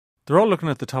They're all looking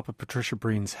at the top of Patricia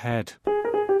Breen's head.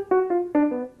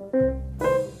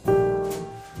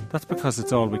 That's because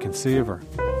it's all we can see of her.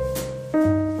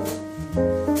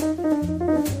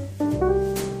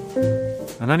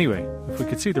 And anyway, if we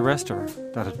could see the rest of her,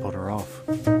 that'd put her off.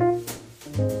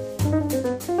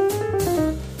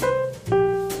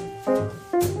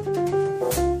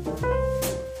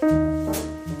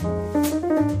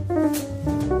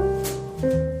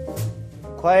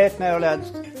 Quiet now,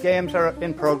 lads. Games are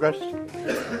in progress.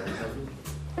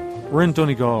 We're in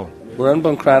Donegal. We're in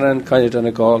Buncrana in County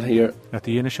Donegal here. At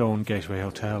the Inishowen Gateway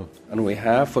Hotel. And we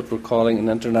have what we're calling an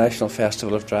International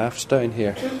Festival of Draughts down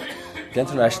here. The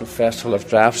International Festival of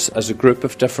Draughts is a group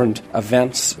of different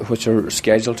events which are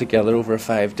scheduled together over a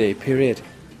 5-day period.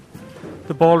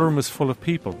 The ballroom is full of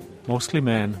people, mostly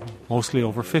men, mostly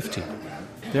over 50.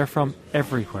 They're from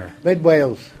everywhere. Mid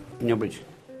Wales. Newbridge.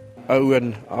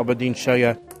 Owen,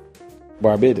 Aberdeenshire.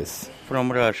 Barbados.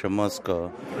 From Russia,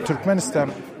 Moscow.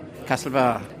 Turkmenistan.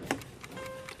 Castlebar.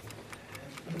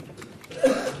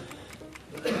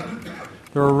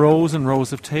 There are rows and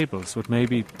rows of tables with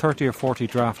maybe 30 or 40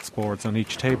 draughts boards on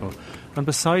each table, and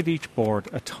beside each board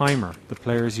a timer the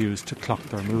players use to clock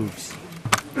their moves.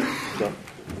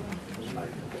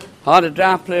 All the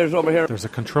draft players over here. There's a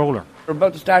controller. We're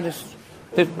about to start this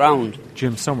 5th round.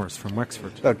 Jim Summers from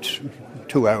Wexford. About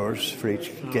 2 hours for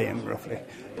each game, roughly.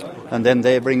 And then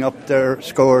they bring up their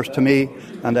scores to me,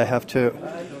 and I have to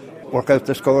work out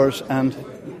the scores and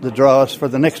the draws for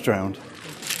the next round.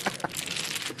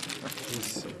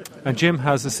 And Jim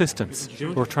has assistants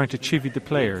who are trying to chivvy the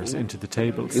players into the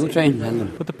tables. You try and tell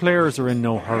them. But the players are in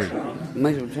no hurry.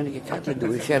 We're trying to get Catholic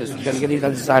to share us. We're trying to get these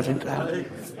guys started.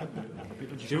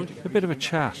 A bit of a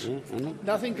chat.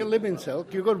 Nothing can live in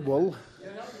silk. You got wool.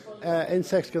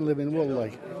 Insects can live in wool,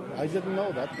 like. I didn't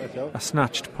know that myself. A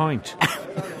snatched pint.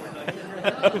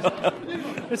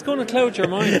 It's going to cloud your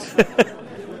mind.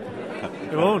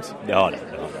 It won't? No.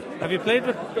 Have you played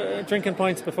with drinking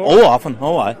pints before? Oh, often.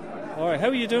 Oh, aye. All right, how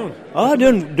are you doing? Oh,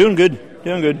 doing good.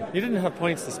 Doing good. You didn't have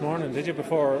pints this morning, did you,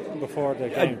 before the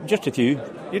game? Just a few.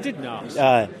 You did not?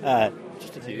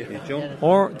 Just a few.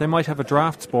 Or they might have a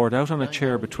draughts board out on a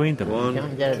chair between them. 1, 2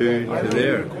 to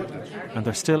there. And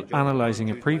they're still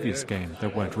analysing a previous game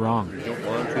that went wrong. 1, 2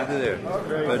 to there.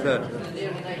 How's that?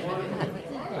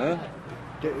 Huh?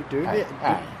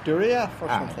 Duriaf or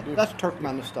something. That's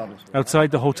Turkmenistan.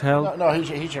 Outside the hotel, No,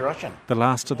 he's a Russian. the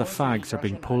last of the fags are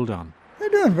being pulled on. They're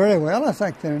doing very well, I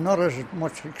think. They're not as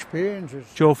much experience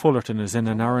as... Joe Fullerton is in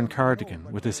an Aran cardigan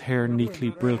with his hair neatly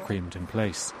brill-creamed in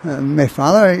place. my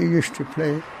father used to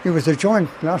play. He was a joint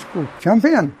Glasgow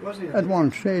champion at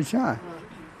one stage, yeah.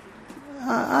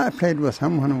 I played with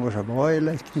him when I was a boy,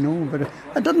 but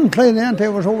I didn't play then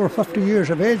until I was over 50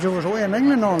 years of age. I was away in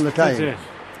England all the time,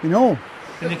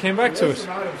 And you came back to it?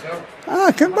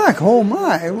 I came back home,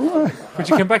 But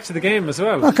you came back to the game as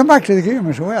well? I came back to the game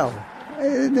as well.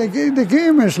 The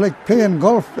game is like playing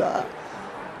golf.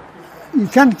 You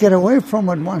can't get away from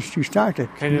it once you start it.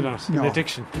 Can you not? No. An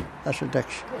addiction? That's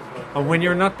addiction. And when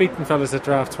you're not beating fellas at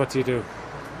drafts, what do you do?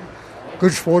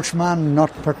 Good sportsman,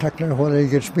 not particular whether he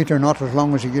gets beat or not, as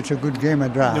long as he gets a good game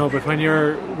of draft. No, but when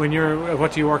you're,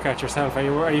 what do you work at yourself?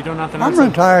 Are you doing nothing else? I'm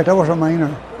retired. I was a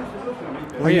miner.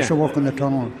 I you? used to work in the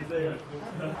tunnel.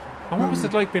 And what was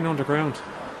it like being underground?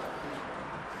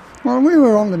 Well, we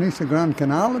were underneath the Grand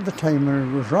Canal at the time,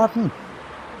 and it was rotten.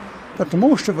 But the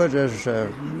most of it is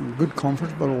good,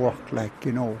 comfortable work,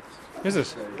 Is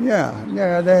it? Yeah.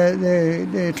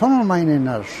 The tunnel mining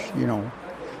is,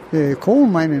 the coal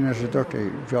mining is a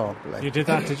dirty job. You did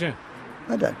that, did you?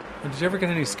 I did. And did you ever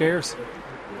get any scares?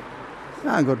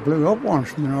 I got blew up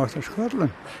once in the north of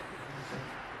Scotland.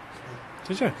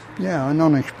 Did you? Yeah, an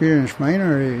unexperienced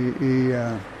miner.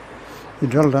 He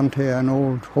drilled into an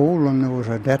old hole and there was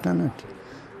a debt in it,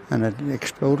 and it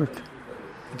exploded.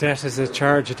 Debt is a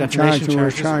charge, a detonation charge. There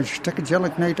was a charge, stick a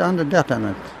gelignite and a debt in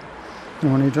it.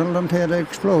 And when he drilled into it, it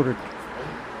exploded.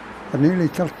 It nearly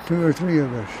killed 2 or 3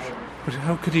 of us. But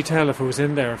how could he tell if it was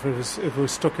in there, if it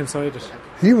was stuck inside it?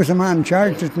 He was the man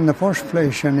charged it in the first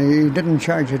place, and he didn't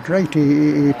charge it right.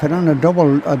 He put on a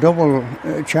double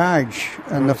charge,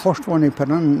 and the first one he put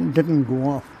on didn't go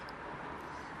off.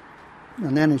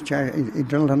 And then he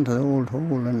drilled into the old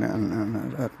hole, and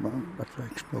that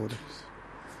exploded.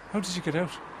 How did you get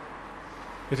out?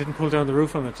 You didn't pull down the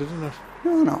roof on it, did you not?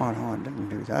 No, I didn't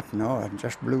do that. No, it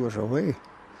just blew us away.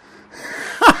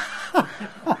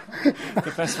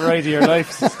 The best ride of your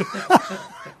life.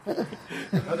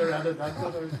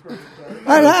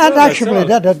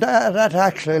 That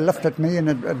actually lifted me, and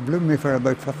it blew me for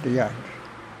about 50 yards.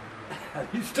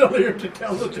 He's still here to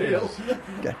tell the tale.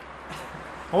 Yeah.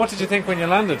 And what did you think when you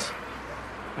landed?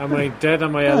 Am I dead?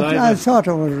 Am I alive? I thought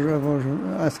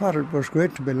it was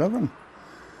great to be living.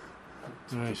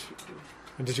 Right.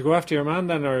 And did you go after your man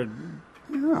then, or?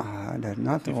 No, I did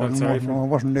not. I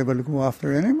wasn't able to go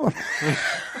after anyone.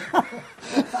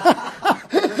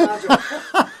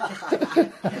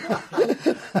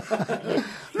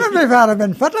 Maybe if I'd have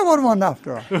been fit, I would have won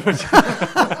after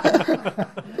her.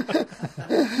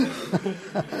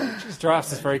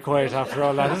 Draughts is very quiet after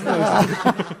all that, isn't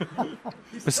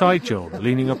it? Beside Joe,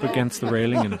 leaning up against the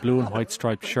railing in a blue and white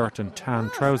striped shirt and tan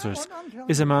trousers,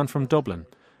 is a man from Dublin,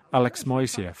 Alex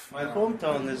Moisieff. My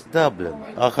hometown is Dublin,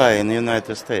 Ohio, in the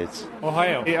United States.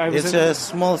 Ohio. It's a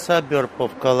small suburb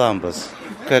of Columbus,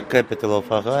 capital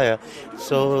of Ohio.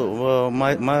 So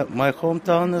my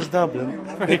hometown is Dublin.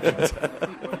 Very good.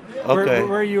 Okay.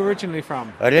 Where are you originally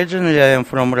from? Originally, I am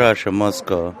from Russia,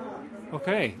 Moscow.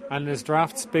 Okay. And is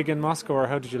draughts big in Moscow, or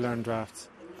how did you learn draughts?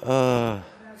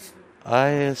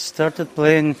 I started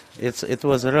playing. It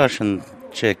was a Russian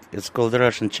check. It's called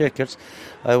Russian checkers.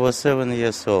 I was 7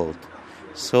 years old.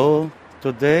 So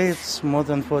today it's more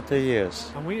than 40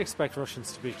 years. And we expect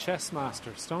Russians to be chess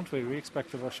masters, don't we? We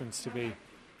expect the Russians to be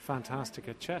fantastic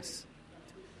at chess.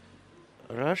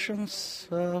 Russians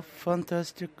are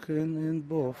fantastic in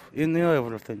both, in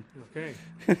everything. Okay.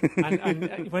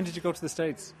 and when did you go to the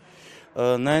States?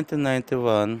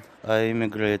 1991, I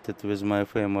immigrated with my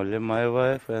family, my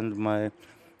wife and my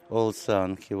old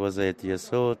son. He was 8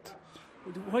 years old.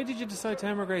 Why did you decide to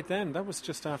emigrate then? That was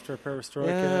just after perestroika.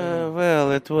 Yeah,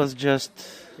 well, it was just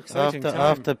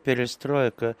after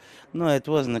perestroika. No, it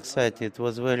wasn't exciting. It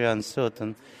was very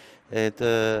uncertain.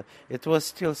 It was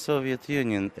still Soviet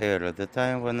Union era, the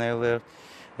time when I left,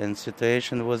 and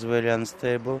situation was very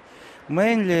unstable.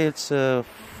 Mainly it's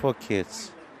for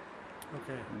kids.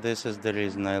 Okay. This is the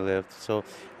reason I left. So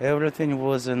everything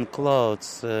was in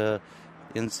clouds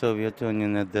in Soviet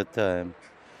Union at that time.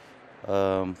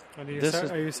 And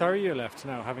are you sorry you left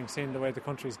now, having seen the way the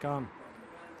country's gone?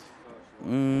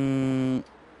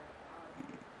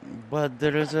 But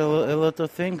there is a lot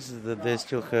of things that they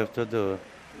still have to do.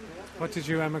 What did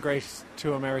you emigrate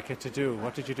to America to do?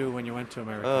 What did you do when you went to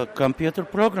America? Computer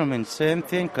programming, same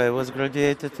thing. I was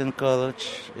graduated in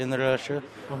college in Russia.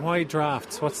 And why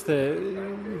draughts?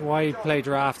 Why play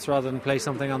draughts rather than play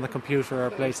something on the computer or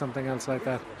play something else like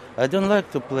that? I don't like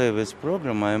to play with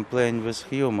program. I am playing with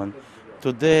human.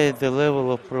 Today the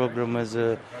level of program is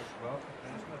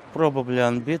probably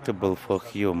unbeatable for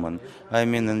human. I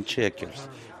mean in checkers.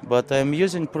 But I'm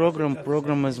using program.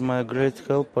 Program is my great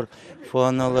helper for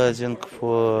analyzing,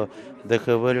 they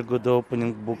have very good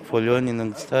opening book for learning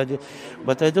and study.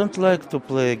 But I don't like to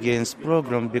play against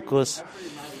program because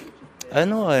I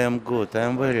know I am good, I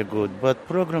am very good, but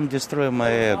program destroy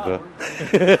my ego.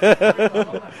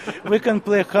 We can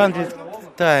play 100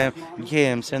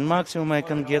 games and maximum I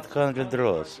can get 100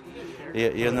 draws.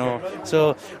 You know,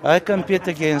 so I compete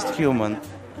against human.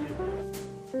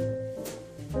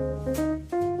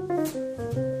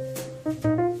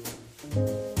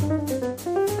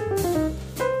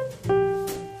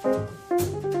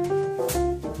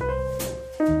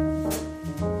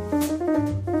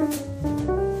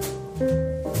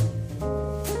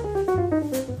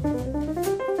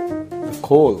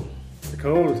 Cold. The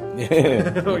cold?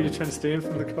 Yeah. Oh, you're trying to stay in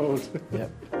from the cold. Yeah.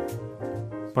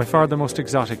 By far the most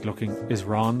exotic looking is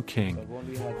Ron King.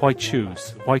 White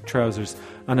shoes, white trousers,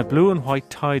 and a blue and white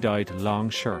tie-dyed long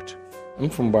shirt. I'm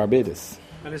from Barbados.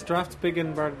 And is draughts big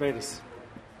in Barbados?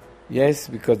 Yes,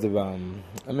 because of I'm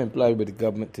employed with the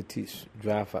government to teach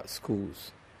draft at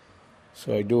schools.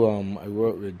 So I do I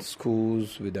work with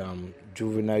schools with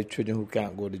juvenile children who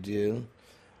can't go to jail.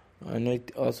 And I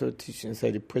also teach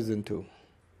inside the prison too.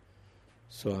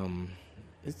 So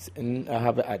I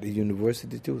have it at the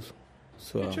university too.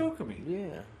 So You're joking me?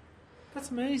 Yeah.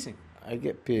 That's amazing. I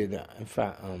get paid. In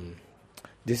fact,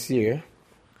 this year,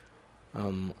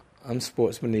 I'm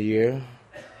Sportsman of the Year.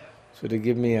 So they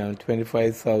give me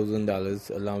 $25,000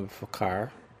 along with a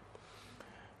car.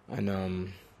 And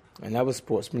I was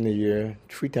Sportsman of the Year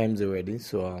 3 times already.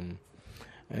 So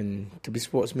and to be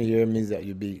Sportsman of the Year means that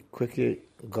you beat cricket,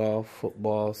 golf,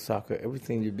 football, soccer,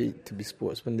 everything you beat to be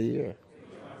Sportsman of the Year.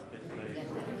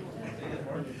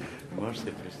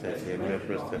 Можете представить, я играю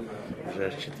просто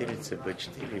жаж 4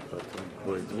 ЦП4, потом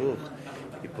бой 2,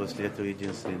 и после этого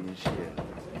единственная ничья.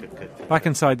 Back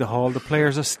inside the hall, the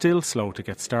players are still slow to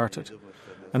get started.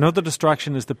 Another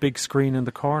distraction is the big screen in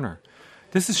the corner.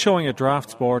 This is showing a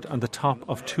draughts board on the top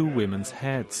of 2 women's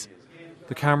heads.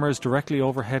 The camera is directly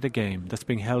overhead a game that's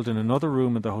being held in another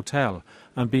room in the hotel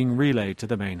and being relayed to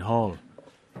the main hall.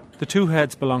 The 2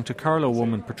 heads belong to Carlow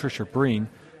woman Patricia Breen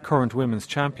current women's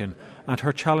champion, and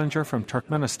her challenger from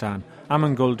Turkmenistan,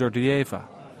 Amangul Durdiyeva.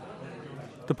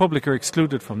 The public are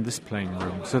excluded from this playing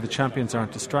room, so the champions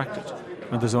aren't distracted,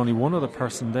 and there's only one other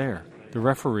person there, the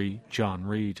referee, John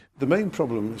Reid. The main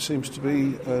problem seems to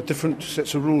be different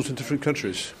sets of rules in different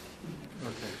countries.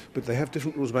 Okay. But they have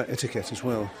different rules about etiquette as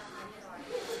well.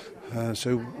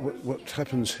 So what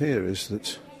happens here is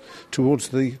that towards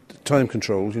the time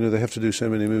control, they have to do so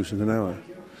many moves in an hour.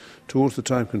 Towards the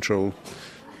time control,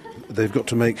 they've got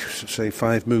to make, say,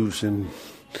 5 moves in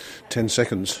 10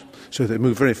 seconds. So they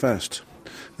move very fast.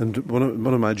 And one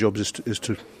of my jobs is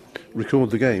to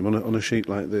record the game on a sheet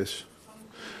like this.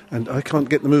 And I can't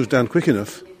get the moves down quick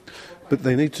enough, but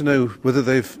they need to know whether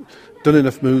they've done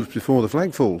enough moves before the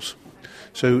flag falls.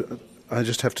 So I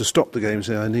just have to stop the game and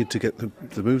say I need to get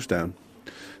the moves down.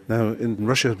 Now, in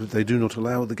Russia, they do not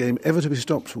allow the game ever to be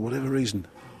stopped for whatever reason.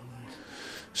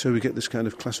 So we get this kind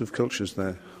of clash of cultures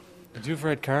there. Do you have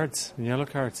red cards and yellow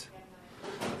cards?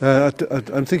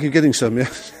 I'm thinking of getting some,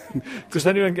 yes. Does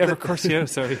anyone ever curse you out,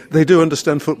 sorry? They do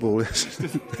understand football, yes.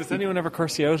 Does anyone ever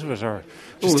curse you out of it, or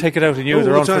just take it out on you,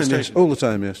 their own frustration? Yes. All the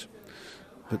time, yes.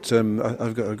 But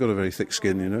I've got a very thick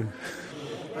skin,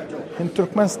 In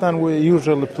Turkmenistan, we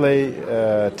usually play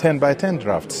 10 by 10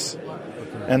 drafts.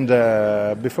 And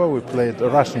before we played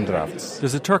Russian drafts.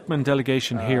 There's a Turkmen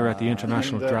delegation here at the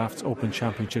International Draughts Open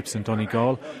Championships in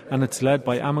Donegal, and it's led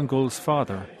by Amangul's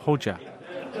father, Hoja.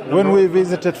 When we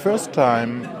visited first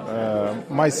time,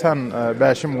 my son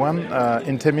Bashim won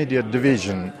intermediate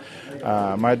division.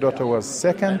 My daughter was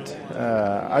second.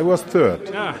 I was third.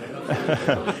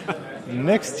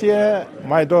 Next year,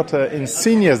 my daughter in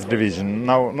seniors division,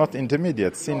 now not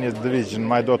intermediate, seniors division,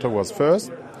 my daughter was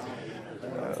first.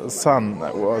 Son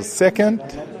was second.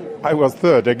 I was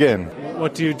third again.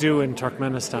 What do you do in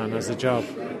Turkmenistan as a job?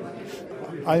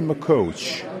 I'm a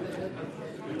coach,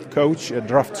 a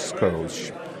drafts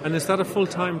coach. And is that a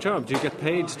full-time job? Do you get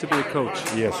paid to be a coach?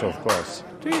 Yes, of course.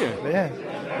 Do you? Yeah.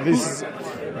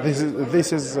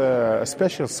 This is a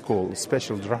special school,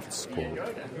 special draft school.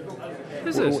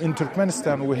 Is it? In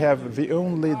Turkmenistan, we have the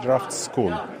only draft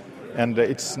school, and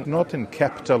it's not in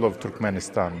capital of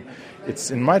Turkmenistan.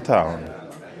 It's in my town.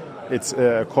 It's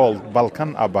called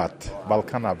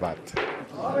Buncrana.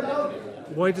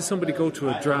 Why does somebody go to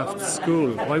a draft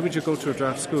school? Why would you go to a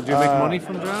draft school? Do you make money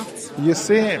from drafts? You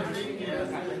see,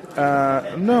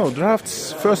 no,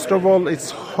 drafts, first of all,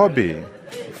 it's hobby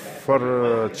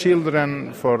for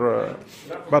children,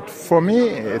 but for me,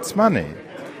 it's money.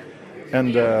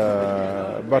 And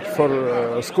but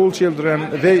for school children,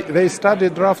 they study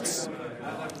drafts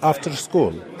after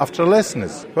school, after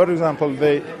lessons. For example,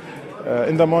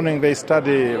 in the morning they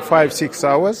study 5-6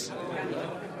 hours,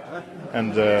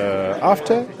 and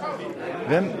after,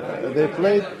 then they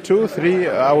play 2-3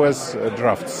 hours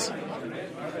drafts.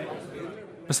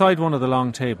 Beside one of the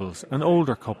long tables, an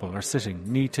older couple are sitting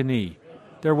knee to knee.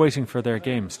 They're waiting for their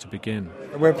games to begin.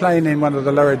 We're playing in one of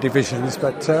the lower divisions,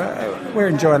 but we're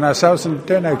enjoying ourselves and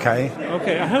doing okay.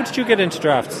 Okay, how did you get into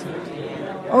drafts?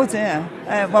 Oh dear.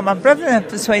 Well, my brother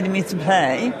persuaded me to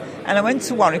play, and I went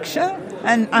to Warwickshire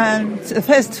and to the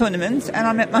first tournament, and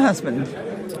I met my husband.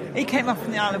 He came up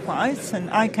from the Isle of Wight, and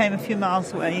I came a few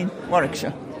miles away in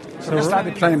Warwickshire. So we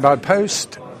started playing by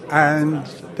post, and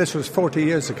this was 40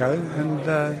 years ago,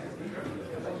 and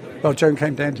Joan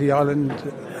came down to the island,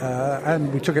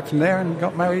 and we took it from there and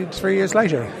got married 3 years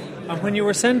later. And when you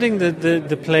were sending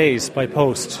the plays by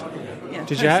post,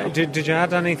 Yeah, did you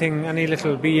add anything, any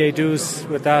little billets doux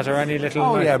with that, or any little?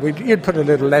 Oh yeah, you'd put a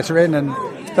little letter in, and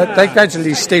they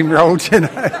gradually steamrolled,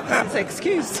 That's an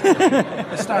excuse.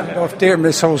 It started off, "Dear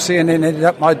Miss Halsey," and then ended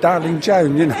up, "My darling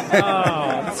Joan," Oh,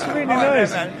 that's really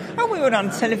nice. Oh, we were on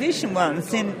television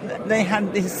once. They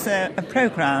had this a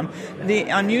programme, The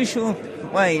Unusual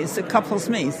Ways that Couples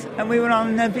Meet, and we were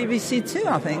on BBC Two,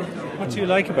 I think. What do you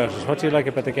like about it? What do you like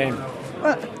about the game?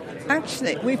 Well,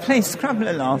 actually, we play Scrabble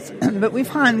a lot, but we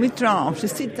find with drafts, you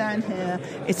sit down here,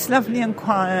 it's lovely and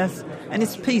quiet, and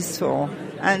it's peaceful,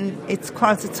 and it's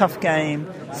quite a tough game,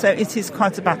 so it is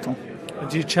quite a battle.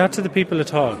 Do you chat to the people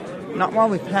at all? Not while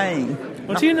we're playing.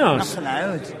 Do you not? Not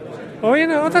allowed.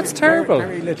 Oh, that's terrible.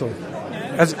 Very little.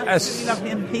 It's really lovely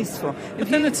and peaceful. But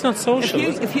then it's not social.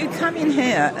 If you come in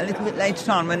here a little bit later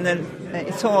on when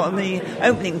it's all the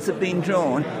openings have been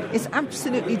drawn, it's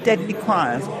absolutely deadly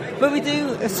quiet. But we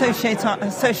do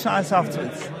socialise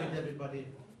afterwards. Everybody,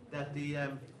 that the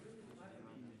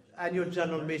annual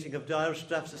general meeting of the Irish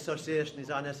Draughts Association is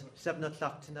on at 7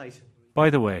 o'clock tonight. By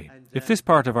the way, if this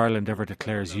part of Ireland ever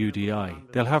declares UDI,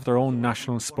 they'll have their own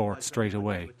national sport straight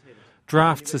away.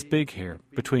 Drafts is big here,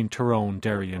 between Tyrone,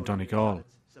 Derry and Donegal.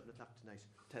 7 o'clock tonight.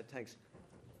 Thanks.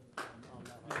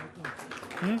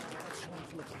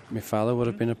 My father would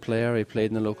have been a player. He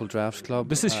played in the local drafts club.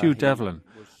 This is Hugh Devlin,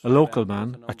 a local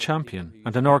man, a champion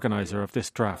and an organiser of this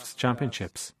Draughts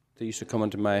Championships. They used to come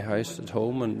into my house at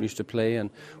home and used to play, and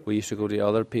we used to go to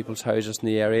other people's houses in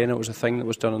the area, and it was a thing that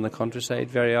was done in the countryside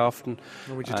very often.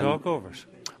 Well, would you talk over it?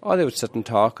 Oh, they would sit and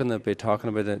talk, and they'd be talking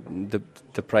about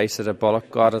the price that a bullock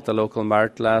got at the local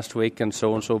mart last week, and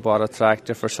so bought a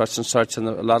tractor for such and such, and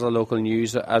a lot of local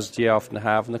news, as you often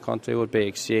have in the country, would be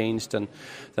exchanged, and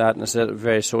that, and it's a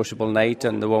very sociable night,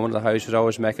 and the woman in the house would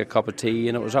always make a cup of tea,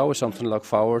 and it was always something to look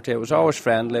forward to. It was always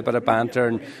friendly, a bit of banter,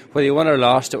 and whether you won or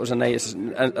lost, it was a nice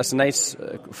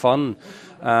fun,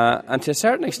 and to a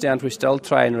certain extent we still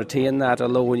try and retain that,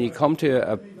 although when you come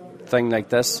to a thing like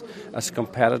this, as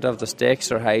competitive, the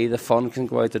stakes are high, the fun can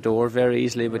go out the door very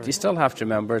easily, but you still have to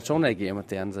remember it's only a game at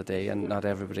the end of the day, and not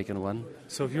everybody can win.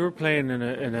 So if you were playing in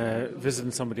a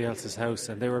visiting somebody else's house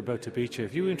and they were about to beat you,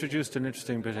 if you introduced an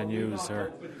interesting bit of news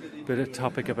or a bit of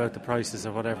topic about the prices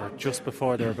or whatever just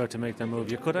before they were about to make their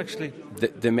move, you could actually...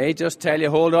 They may just tell you,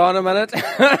 hold on a minute,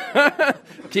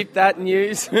 keep that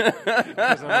news.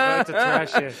 Because I'm about to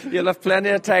trash you. You'll have plenty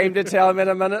of time to tell me in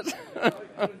a minute.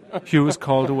 Hugh was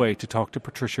called away to talk to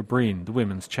Patricia Breen, the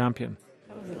women's champion.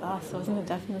 That was a loss, wasn't it?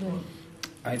 Definitely.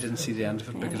 I didn't see the end of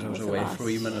it because I was away for a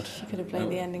wee minute. She could have played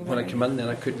the ending when better. I came in then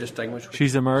I couldn't distinguish.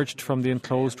 She's emerged from the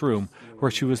enclosed room where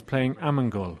she was playing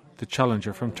Amangul, the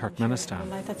challenger from Turkmenistan.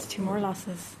 Well, that's 2 more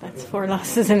losses. That's 4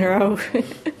 losses in a row.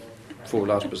 4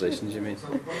 lost positions, you mean?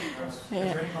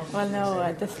 Yeah. Well,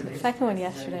 no, the second one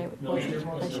yesterday wasn't.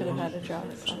 I should have had a draw.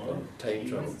 So. Time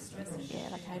trouble. Yeah,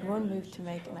 like I had 1 move to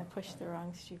make and I pushed the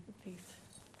wrong stupid piece.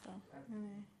 So,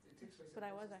 but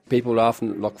I was actually... People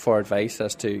often look for advice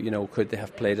as to, could they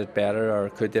have played it better, or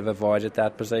could they have avoided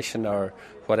that position, or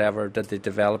whatever. Did they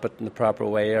develop it in the proper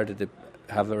way, or did they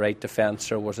have the right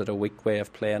defence, or was it a weak way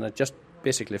of playing it? Just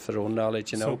basically for their own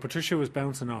knowledge, So Patricia was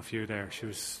bouncing off you there. She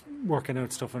was working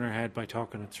out stuff in her head by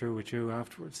talking it through with you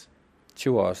afterwards. She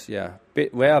was, yeah.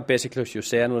 Basically what she was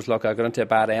saying was, look, I got into a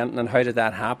bad ending, and how did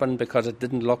that happen? Because it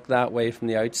didn't look that way from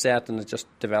the outset, and it just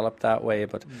developed that way.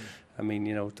 But, I mean,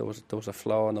 there was a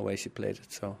flaw in the way she played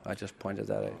it, so I just pointed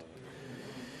that out.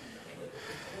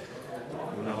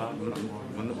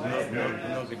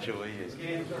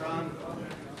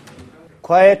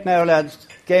 Quiet now, lads.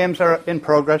 Games are in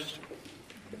progress.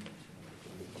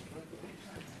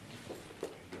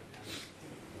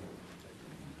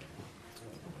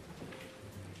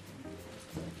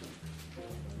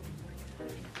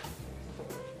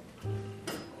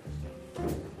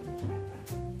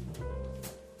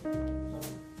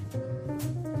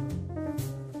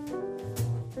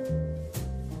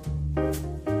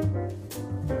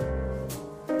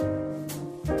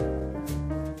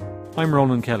 I'm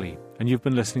Ronan Kelly, and you've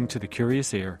been listening to The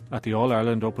Curious Ear at the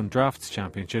All-Ireland Open Draughts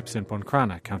Championships in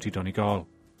Buncrana, County Donegal.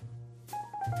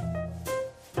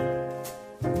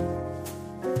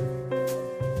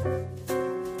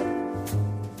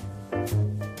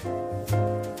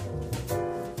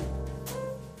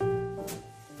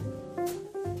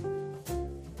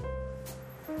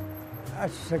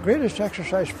 It's the greatest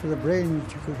exercise for the brain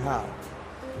that you could have.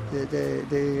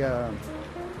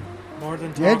 More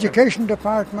than the education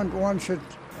department wants it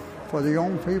for the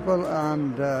young people,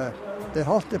 and the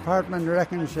health department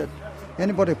reckons that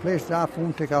anybody who plays that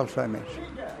won't take Alzheimer's.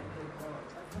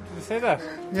 Did you say that?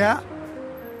 Yeah.